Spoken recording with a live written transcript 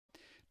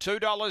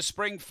$2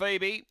 Spring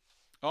Phoebe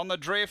on the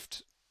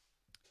drift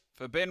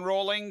for Ben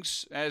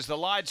Rawlings. As the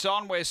light's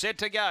on, we're set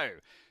to go.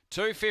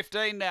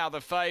 2:15 now, the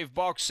fave,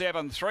 box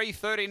 7.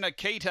 3:30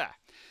 Nikita.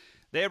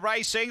 They're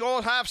racing,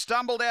 all half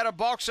stumbled out of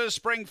boxes,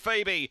 Spring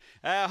Phoebe.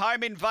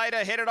 Home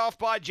Invader headed off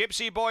by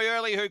Gypsy Boy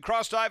early, who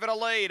crossed over to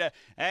lead.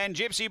 And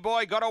Gypsy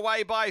Boy got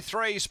away by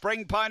 3.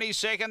 Spring Pony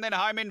second, then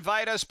Home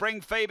Invader.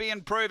 Spring Phoebe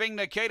improving.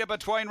 Nikita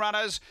between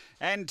runners.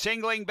 And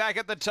tingling back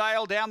at the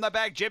tail, down the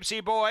back,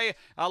 Gypsy Boy.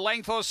 A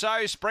length or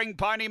so, Spring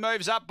Pony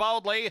moves up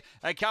boldly.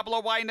 A couple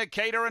away,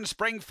 Nikita and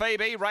Spring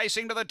Phoebe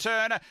racing to the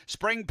turn.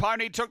 Spring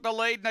Pony took the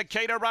lead.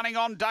 Nikita running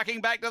on,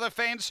 ducking back to the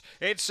fence.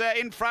 It's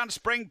in front,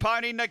 Spring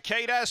Pony,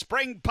 Nikita.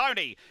 Spring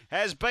Pony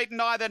has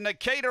beaten either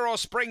Nikita or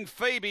Spring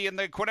Phoebe in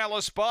the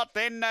Quinella spot.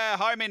 Then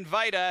Home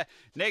Invader,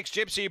 next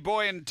Gypsy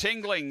Boy and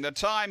Tingling. The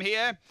time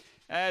here,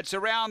 it's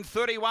around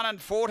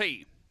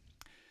 31:40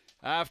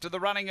 after the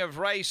running of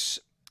race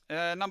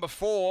number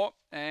 4.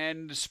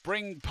 And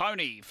Spring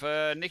Pony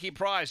for Nicky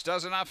Price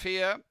does enough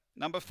here.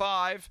 Number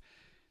 5.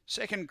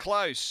 Second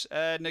close,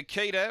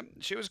 Nikita.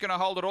 She was going to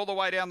hold it all the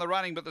way down the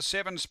running, but the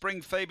 7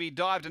 Spring Phoebe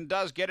dived and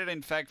does get it,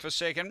 in fact, for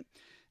second.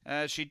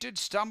 She did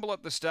stumble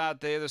at the start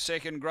there, the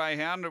second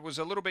greyhound. It was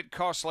a little bit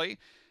costly.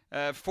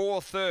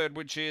 4 third,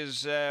 which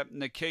is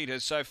Nikita.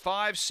 So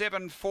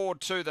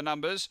 5-7-4-2 the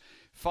numbers.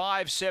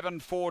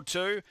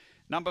 5-7-4-2.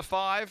 Number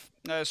 5,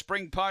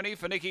 Spring Pony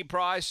for Nicky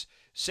Price.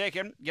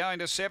 Second, going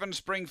to 7,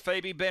 Spring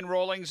Phoebe, Ben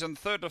Rawlings. And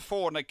third to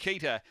 4,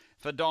 Nikita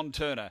for Don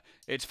Turner.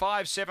 It's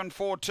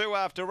 5-7-4-2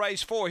 after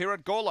race 4 here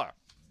at Gawler.